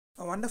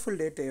A wonderful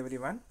day to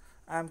everyone.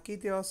 I am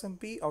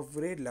KEERTHIVASAN of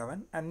grade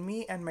 11 and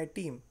me and my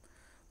team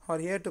are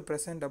here to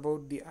present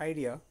about the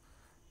idea,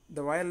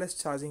 the wireless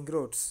charging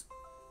roads.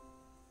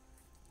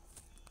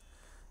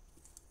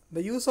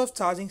 The use of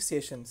charging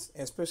stations,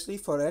 especially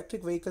for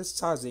electric vehicles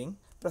charging,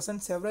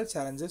 presents several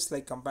challenges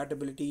like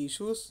compatibility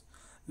issues,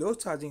 low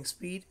charging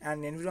speed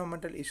and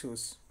environmental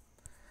issues.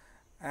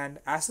 And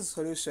as a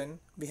solution,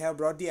 we have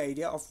brought the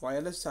idea of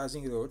wireless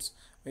charging roads,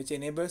 which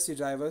enables the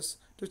drivers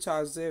to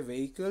charge their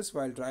vehicles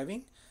while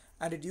driving,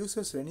 and it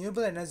uses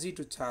renewable energy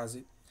to charge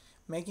it,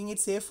 making it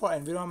safe for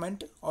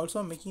environment,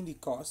 also making the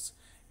costs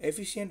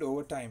efficient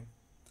over time.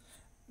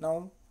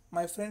 Now,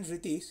 my friend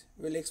Ritish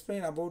will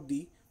explain about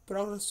the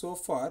progress so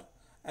far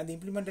and the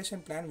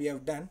implementation plan we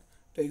have done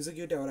to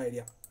execute our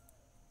idea.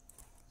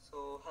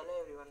 So, hello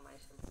everyone,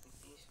 myself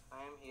Ritish.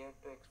 I am here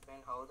to explain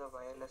how the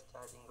wireless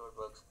charging road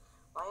works.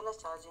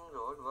 Wireless charging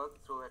road works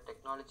through a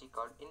technology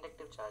called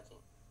inductive charging.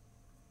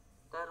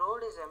 The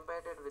road is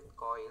embedded with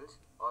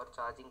coils or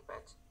charging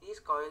pads.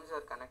 These coils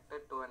are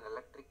connected to an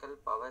electrical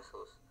power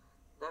source.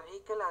 The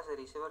vehicle has a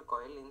receiver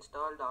coil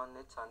installed on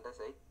its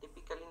underside,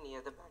 typically near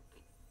the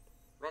battery.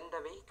 When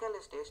the vehicle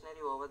is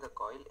stationary over the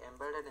coil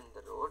embedded in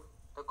the road,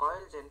 the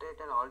coil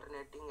generates an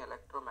alternating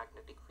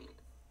electromagnetic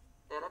field.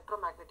 The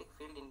electromagnetic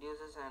field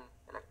induces an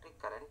electric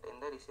current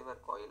in the receiver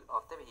coil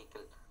of the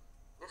vehicle.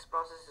 This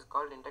process is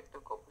called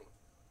inductive coupling.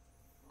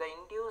 The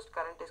induced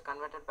current is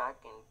converted back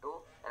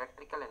into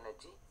electrical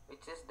energy,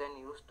 which is then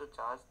used to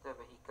charge the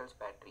vehicle's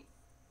battery.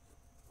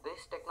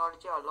 This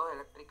technology allows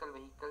electrical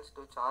vehicles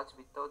to charge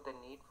without the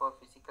need for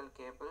physical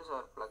cables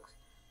or plugs,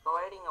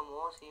 providing a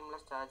more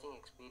seamless charging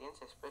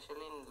experience,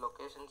 especially in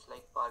locations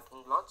like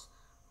parking lots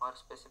or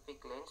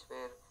specific lanes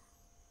where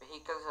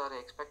vehicles are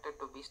expected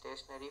to be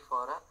stationary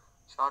for a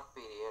short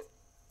period.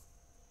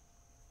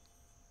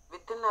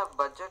 Within a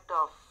budget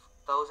of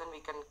 1000, we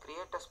can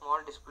create a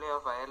small display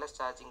of wireless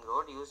charging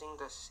road using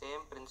the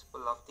same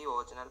principle of the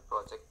original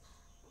project.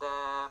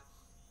 The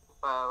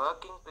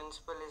working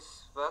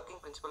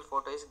principle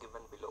photo is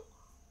given below.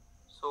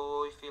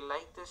 So if you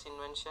like this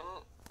invention,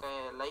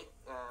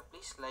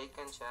 please like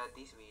and share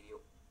this video.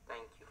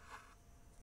 Thank you.